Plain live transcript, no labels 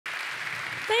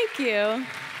Thank you.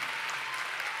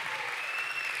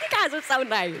 You guys are so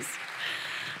nice.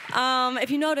 If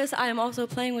you notice, I am also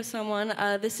playing with someone.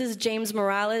 This is James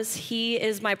Morales. He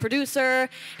is my producer.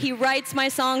 He writes my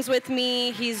songs with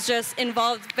me. He's just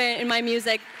involved in my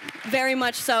music very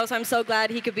much so I'm so glad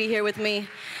he could be here with me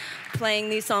playing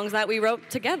these songs that we wrote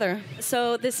together.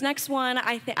 So this next one,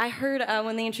 I heard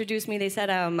when they introduced me, they said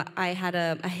I had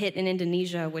a hit in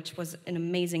Indonesia, which was an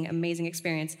amazing, amazing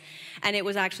experience. And it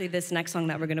was actually this next song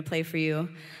that we're going to play for you.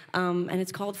 And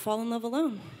it's called Fall in Love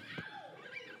Alone.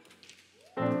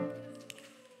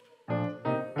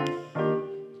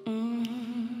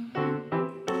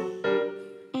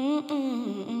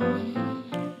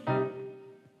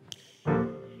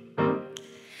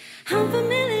 I'm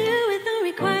familiar with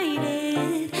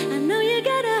unrequited. I know you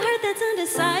got a heart that's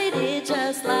undecided,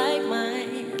 just like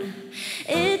mine.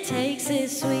 It takes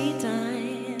its sweet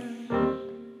time.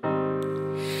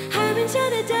 I've been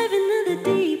trying to dive into the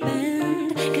deep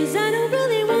end, 'cause I don't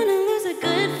really want to lose a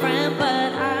good friend,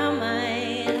 but I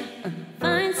might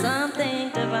find something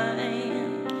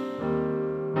divine.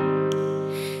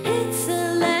 It's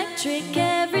electric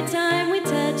every time we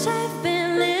touch. I've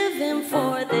been living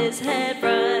for this head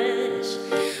rush,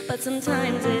 but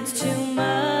sometimes it's too much.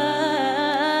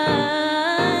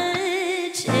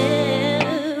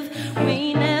 If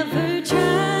we never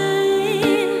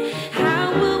try,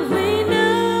 how will we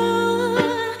know,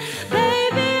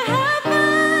 baby, how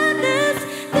far this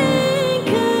thing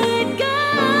could go?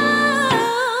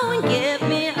 And give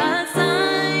me a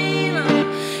sign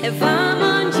if I'm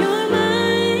on your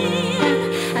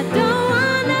mind. I don't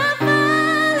wanna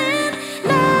fall in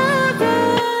love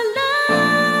alone.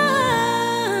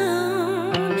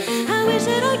 I wish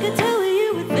that I could tell what you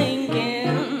were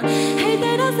thinking. Hate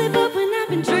that I'll slip up when I've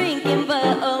been drinking,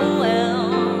 but oh well,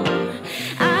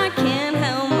 I can't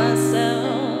help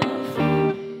myself.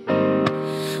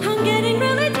 I'm getting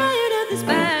really tired of this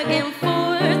back and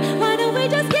forth. Why don't we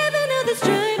just give another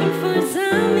driving force? I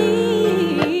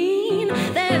mean,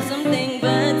 there's something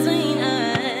between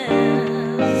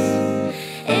us.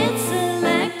 It's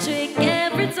electric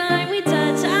every time we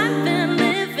touch. I've been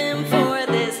living for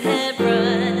this head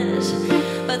rush,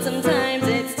 but sometimes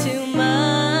it's too much.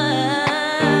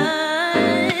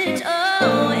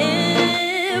 Oh,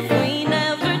 if we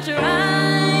never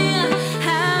try,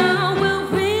 how will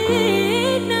we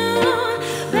know,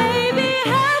 baby,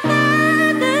 how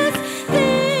far this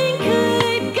thing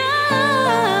could go?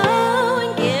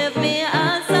 And give me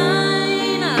a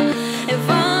sign if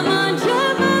I'm on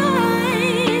your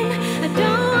mind. I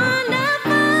don't wanna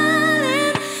fall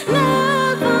in love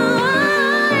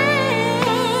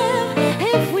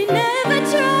if we never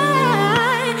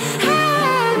try.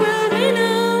 How will we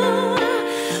know,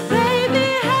 baby,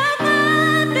 how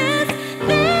far this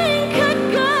thing could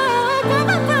go?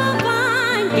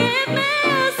 Give me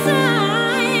a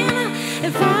sign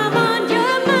if I'm on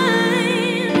your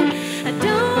mind. I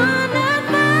don't wanna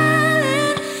fall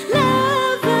in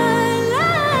love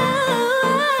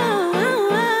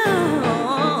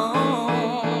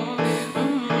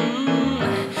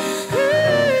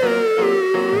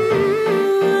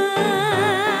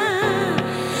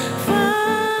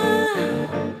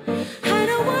I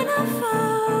don't wanna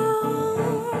fall.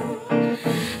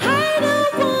 I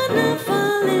don't wanna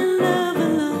fall in love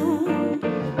alone.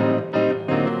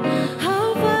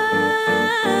 Oh,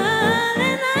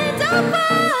 and I don't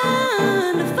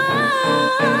wanna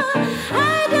fall.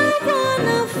 I don't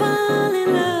wanna fall in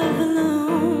love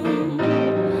alone.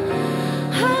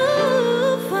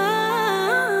 Oh, fall.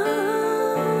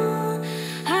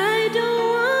 I don't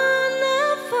wanna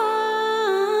fall.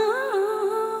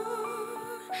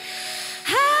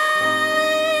 I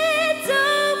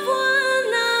don't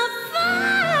wanna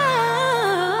fall,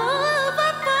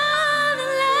 but fall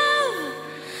in love alone.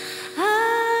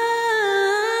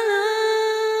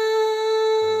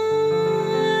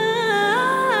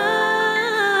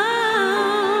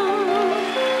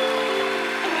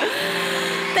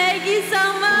 Thank you so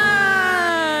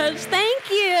much. Thank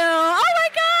you. Oh my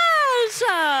gosh.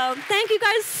 Thank you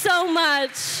guys so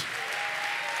much.